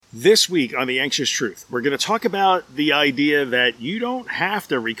This week on The Anxious Truth, we're going to talk about the idea that you don't have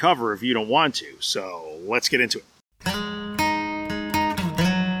to recover if you don't want to. So let's get into it.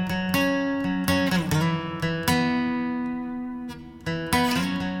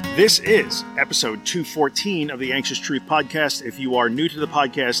 This is episode 214 of the Anxious Truth podcast. If you are new to the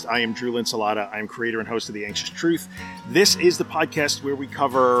podcast, I am Drew Linsalata. I am creator and host of The Anxious Truth. This is the podcast where we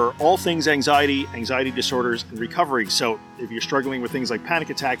cover all things anxiety, anxiety disorders, and recovery. So if you're struggling with things like panic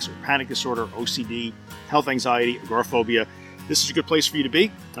attacks or panic disorder, OCD, health anxiety, agoraphobia, this is a good place for you to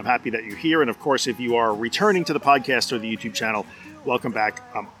be. I'm happy that you're here. And of course, if you are returning to the podcast or the YouTube channel, welcome back.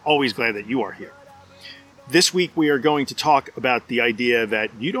 I'm always glad that you are here. This week, we are going to talk about the idea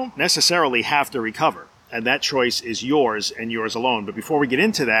that you don't necessarily have to recover, and that choice is yours and yours alone. But before we get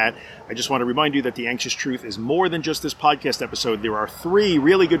into that, I just want to remind you that The Anxious Truth is more than just this podcast episode. There are 3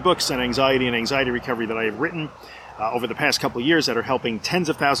 really good books on anxiety and anxiety recovery that I have written over the past couple of years that are helping tens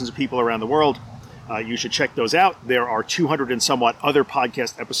of thousands of people around the world. You should check those out. There are 200 and somewhat other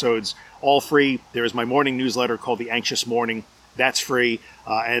podcast episodes, all free. There is my morning newsletter called The Anxious Morning. That's free,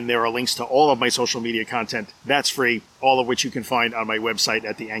 and there are links to all of my social media content. That's free, all of which you can find on my website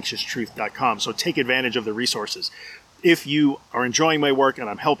at theanxioustruth.com. So take advantage of the resources. If you are enjoying my work and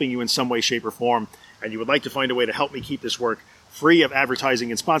I'm helping you in some way, shape, or form, and you would like to find a way to help me keep this work free of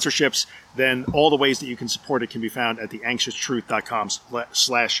advertising and sponsorships, then all the ways that you can support it can be found at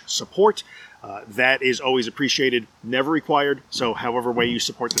theanxioustruth.com/support. That is always appreciated, never required. So however way you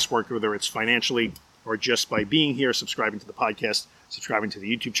support this work, whether it's financially or just by being here, subscribing to the podcast, subscribing to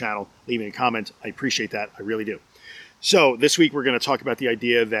the YouTube channel, leaving a comment. I appreciate that. I really do. So this week, we're going to talk about the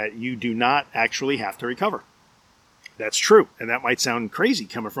idea that you do not actually have to recover. That's true. And that might sound crazy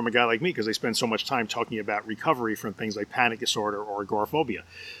coming from a guy like me because I spend so much time talking about recovery from things like panic disorder or agoraphobia.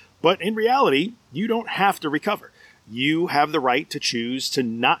 But in reality, you don't have to recover. You have the right to choose to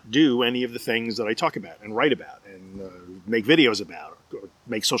not do any of the things that I talk about and write about and make videos about or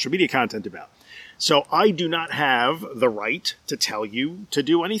make social media content about. So I do not have the right to tell you to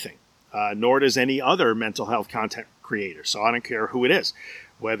do anything, nor does any other mental health content creator. So I don't care who it is,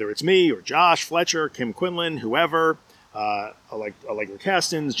 whether it's me or Josh Fletcher, Kim Quinlan, whoever, Allegra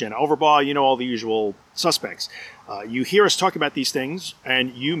Castens, Jenna Overbaugh, you know, all the usual suspects. You hear us talk about these things,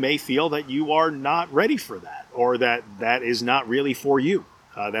 and you may feel that you are not ready for that, or that that is not really for you.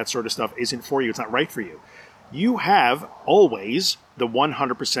 That sort of stuff isn't for you. It's not right for you. You have always the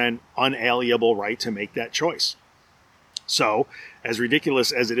 100% unalienable right to make that choice. So, as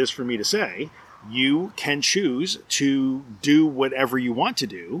ridiculous as it is for me to say, you can choose to do whatever you want to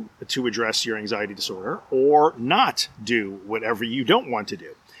do to address your anxiety disorder or not do whatever you don't want to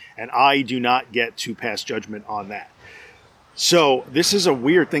do. And I do not get to pass judgment on that. So this is a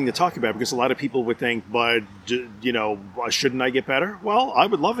weird thing to talk about because a lot of people would think, but, you know, shouldn't I get better? Well, I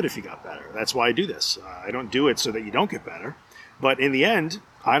would love it if you got better. That's why I do this. I don't do it so that you don't get better. But in the end,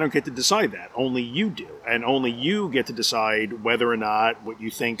 I don't get to decide that. Only you do. And only you get to decide whether or not what you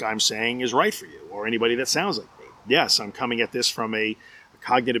think I'm saying is right for you or anybody that sounds like me. Yes, I'm coming at this from a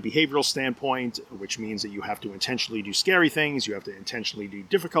cognitive behavioral standpoint, which means that you have to intentionally do scary things. You have to intentionally do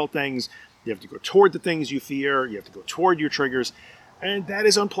difficult things. You have to go toward the things you fear. You have to go toward your triggers. And that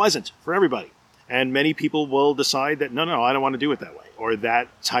is unpleasant for everybody. And many people will decide that, no, I don't want to do it that way. Or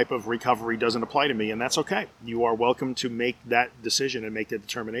that type of recovery doesn't apply to me. And that's okay. You are welcome to make that decision and make that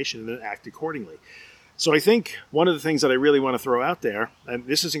determination and then act accordingly. So I think one of the things that I really want to throw out there, and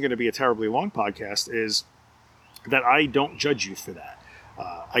this isn't going to be a terribly long podcast, is that I don't judge you for that.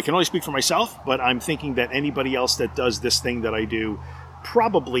 I can only speak for myself, but I'm thinking that anybody else that does this thing that I do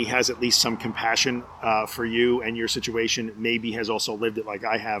probably has at least some compassion for you and your situation, maybe has also lived it like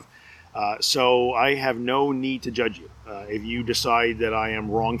I have. So I have no need to judge you. If you decide that I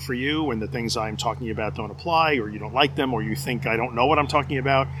am wrong for you and the things I'm talking about don't apply, or you don't like them, or you think I don't know what I'm talking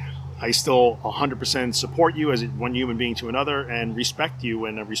about, I still 100% support you as one human being to another and respect you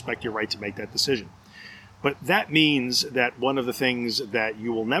and respect your right to make that decision. But that means that one of the things that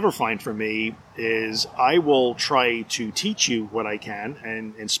you will never find from me is I will try to teach you what I can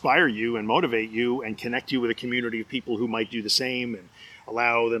and inspire you and motivate you and connect you with a community of people who might do the same and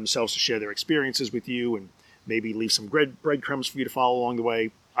allow themselves to share their experiences with you and maybe leave some breadcrumbs for you to follow along the way.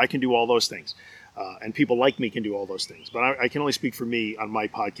 I can do all those things. And people like me can do all those things. But I can only speak for me on my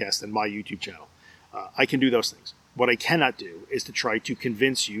podcast and my YouTube channel. I can do those things. What I cannot do is to try to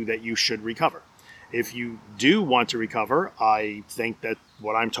convince you that you should recover. If you do want to recover, I think that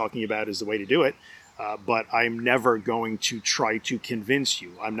what I'm talking about is the way to do it. But I'm never going to try to convince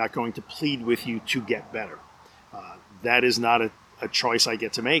you. I'm not going to plead with you to get better. That is not a choice I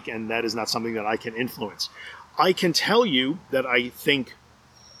get to make, and that is not something that I can influence. I can tell you that I think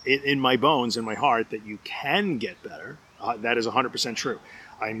in my bones, in my heart, that you can get better. That is 100% true.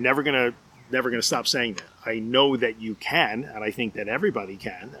 I'm never gonna stop saying that. I know that you can, and I think that everybody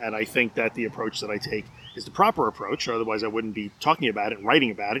can, and I think that the approach that I take is the proper approach. Otherwise, I wouldn't be talking about it and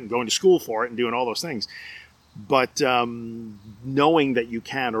writing about it and going to school for it and doing all those things. But knowing that you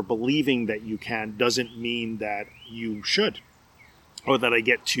can or believing that you can doesn't mean that you should, or that I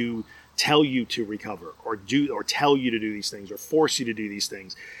get to tell you to recover or tell you to do these things or force you to do these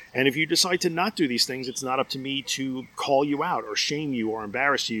things. And if you decide to not do these things, it's not up to me to call you out or shame you or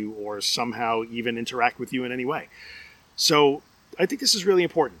embarrass you or somehow even interact with you in any way. So I think this is really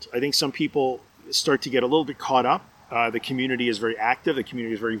important. I think some people start to get a little bit caught up. The community is very active. The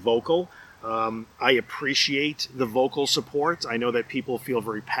community is very vocal. I appreciate the vocal support. I know that people feel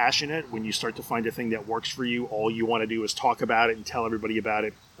very passionate. When you start to find a thing that works for you, all you want to do is talk about it and tell everybody about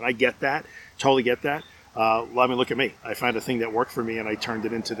it. And I get that. Totally get that. Look at me. I found a thing that worked for me, and I turned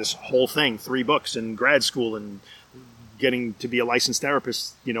it into this whole thing, 3 books in grad school and getting to be a licensed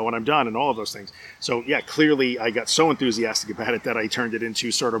therapist, when I'm done and all of those things. So yeah, clearly I got so enthusiastic about it that I turned it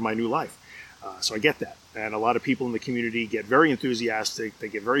into sort of my new life. So I get that. And a lot of people in the community get very enthusiastic. They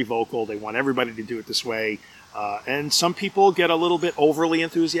get very vocal. They want everybody to do it this way. And some people get a little bit overly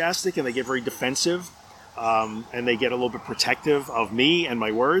enthusiastic and they get very defensive. And they get a little bit protective of me and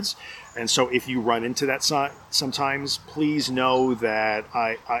my words. And so if you run into that sometimes, please know that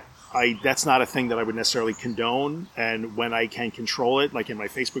that's not a thing that I would necessarily condone. And when I can control it, like in my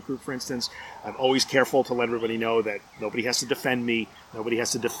Facebook group, for instance, I'm always careful to let everybody know that nobody has to defend me. Nobody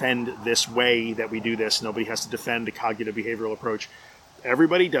has to defend this way that we do this. Nobody has to defend the cognitive behavioral approach.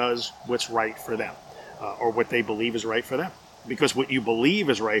 Everybody does what's right for them, or what they believe is right for them. Because what you believe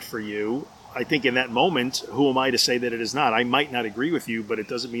is right for you, I think in that moment, who am I to say that it is not? I might not agree with you, but it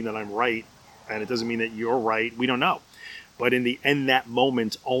doesn't mean that I'm right. And it doesn't mean that you're right. We don't know. But in that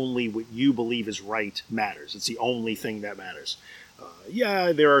moment, only what you believe is right matters. It's the only thing that matters.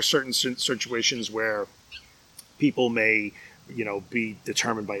 There are certain situations where people may, be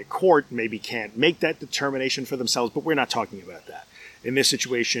determined by a court, maybe can't make that determination for themselves, but we're not talking about that. In this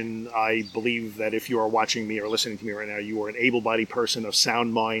situation, I believe that if you are watching me or listening to me right now, you are an able-bodied person of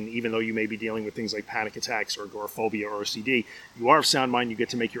sound mind, even though you may be dealing with things like panic attacks or agoraphobia or OCD. You are of sound mind. You get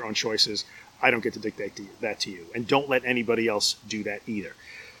to make your own choices. I don't get to dictate that to you. And don't let anybody else do that either.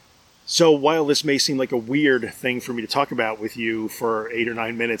 So while this may seem like a weird thing for me to talk about with you for 8 or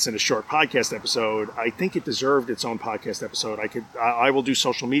 9 minutes in a short podcast episode, I think it deserved its own podcast episode. I will do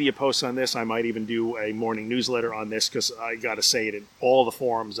social media posts on this. I might even do a morning newsletter on this because I got to say it in all the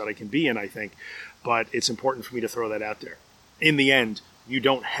forums that I can be in, I think. But it's important for me to throw that out there. In the end, you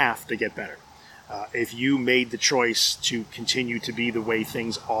don't have to get better. If you made the choice to continue to be the way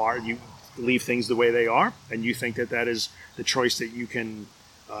things are, you leave things the way they are, and you think that is the choice that you can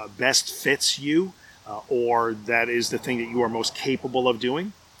best fits you, or that is the thing that you are most capable of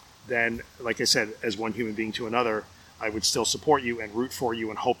doing, then, like I said, as one human being to another, I would still support you and root for you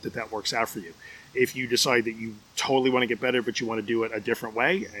and hope that works out for you. If you decide that you totally want to get better, but you want to do it a different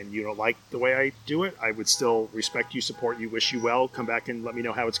way, and you don't like the way I do it, I would still respect you, support you, wish you well, come back and let me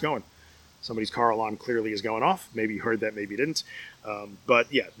know how it's going. Somebody's car alarm clearly is going off. Maybe you heard that, maybe you didn't.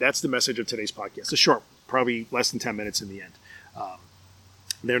 But yeah, that's the message of today's podcast. A short, probably less than 10 minutes in the end.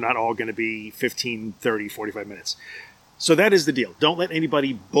 They're not all going to be 15, 30, 45 minutes. So that is the deal. Don't let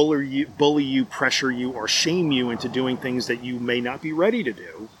anybody bully you, pressure you, or shame you into doing things that you may not be ready to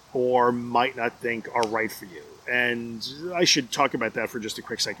do or might not think are right for you. And I should talk about that for just a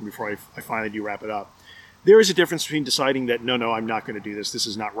quick second before I finally do wrap it up. There is a difference between deciding that, no, I'm not going to do this. This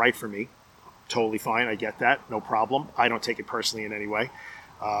is not right for me. Totally fine. I get that. No problem. I don't take it personally in any way.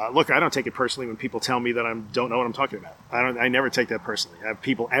 I don't take it personally when people tell me that I don't know what I'm talking about. I never take that personally. I have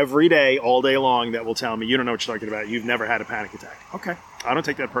people every day, all day long, that will tell me, you don't know what you're talking about. You've never had a panic attack. Okay. I don't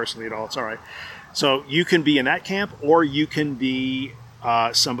take that personally at all. It's all right. So you can be in that camp, or you can be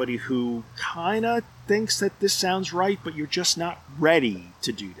somebody who kind of thinks that this sounds right, but you're just not ready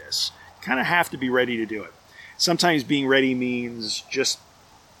to do this. You kind of have to be ready to do it. Sometimes being ready means just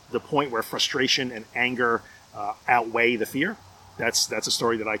the point where frustration and anger outweigh the fear. That's a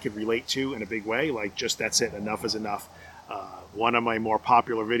story that I could relate to in a big way. Like, just that's it. Enough is enough. One of my more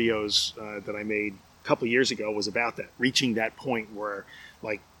popular videos that I made a couple of years ago was about that, reaching that point where,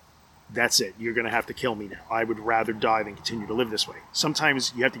 like, that's it. You're going to have to kill me now. I would rather die than continue to live this way.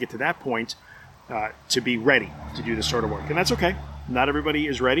 Sometimes you have to get to that point to be ready to do this sort of work. And that's okay. Not everybody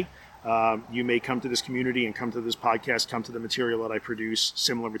is ready. You may come to this community and come to this podcast, come to the material that I produce,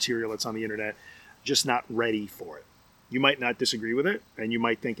 similar material that's on the internet, just not ready for it. You might not disagree with it, and you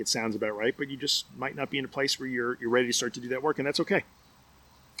might think it sounds about right, but you just might not be in a place where you're ready to start to do that work, and that's okay.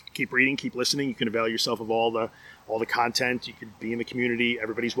 keep reading, keep listening. You can avail yourself of all the content. You could be in the community.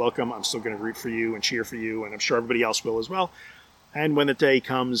 Everybody's welcome. I'm still going to root for you and cheer for you, and I'm sure everybody else will as well. And when the day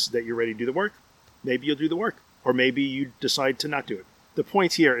comes that you're ready to do the work, maybe you'll do the work, or maybe you decide to not do it. The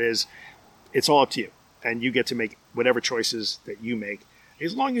point here is it's all up to you, and you get to make whatever choices that you make.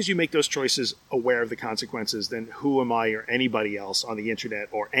 As long as you make those choices aware of the consequences, then who am I or anybody else on the internet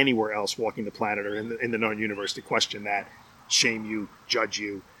or anywhere else walking the planet or in the known universe to question that, shame you, judge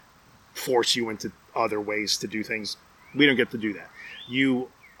you, force you into other ways to do things? We don't get to do that. You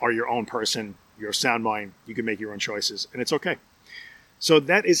are your own person. You're a sound mind. You can make your own choices, and it's okay. So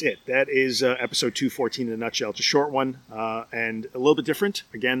that is it. That is episode 214 in a nutshell. It's a short one and a little bit different.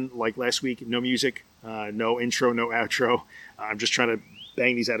 Again, like last week, no music, no intro, no outro. I'm just trying to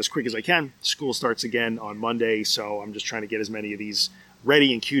bang these out as quick as I can. School starts again on Monday, so I'm just trying to get as many of these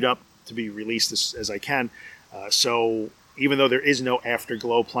ready and queued up to be released as I can. So even though there is no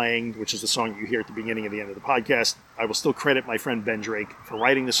Afterglow playing, which is the song you hear at the beginning and the end of the podcast, I will still credit my friend Ben Drake for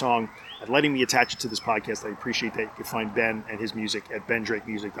writing the song and letting me attach it to this podcast. I appreciate that. You can find Ben and his music at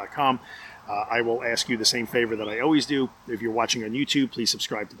bendrakemusic.com. I will ask you the same favor that I always do. If you're watching on YouTube, please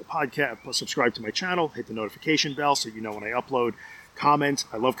subscribe to the podcast, subscribe to my channel, hit the notification bell so you know when I upload. Comment.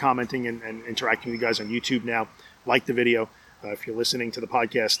 I love commenting and interacting with you guys on YouTube now. Like the video. If you're listening to the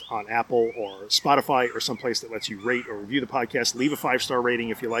podcast on Apple or Spotify or someplace that lets you rate or review the podcast, leave a 5-star rating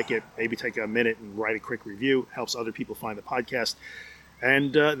if you like it. Maybe take a minute and write a quick review. It helps other people find the podcast.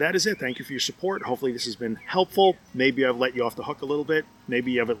 And that is it. Thank you for your support. Hopefully this has been helpful. Maybe I've let you off the hook a little bit.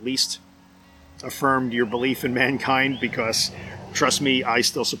 Maybe you have at least affirmed your belief in mankind, because trust me, I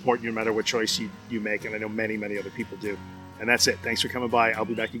still support you no matter what choice you make, and I know many, many other people do. And that's it. Thanks for coming by. I'll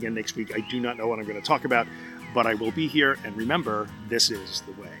be back again next week. I do not know what I'm going to talk about, but I will be here. And remember, this is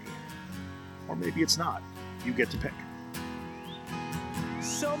the way. Or maybe it's not. You get to pick.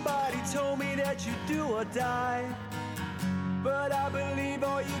 Somebody told me that you do or die, but I believe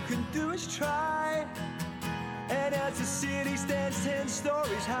all you can do is try. And as the city stands 10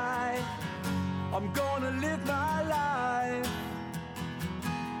 stories high, I'm gonna live my life.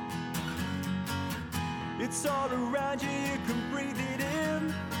 It's all around you, you can breathe it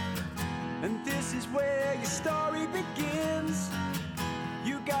in. And this is where your story begins.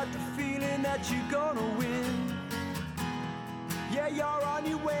 You got the feeling that you're gonna win. Yeah, you're on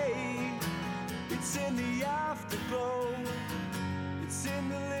your way. It's in the afterglow. It's in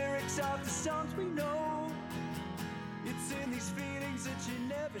the lyrics of the songs we know. It's in these feelings that you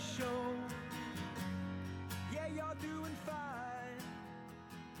never show. Yeah, you're doing fine.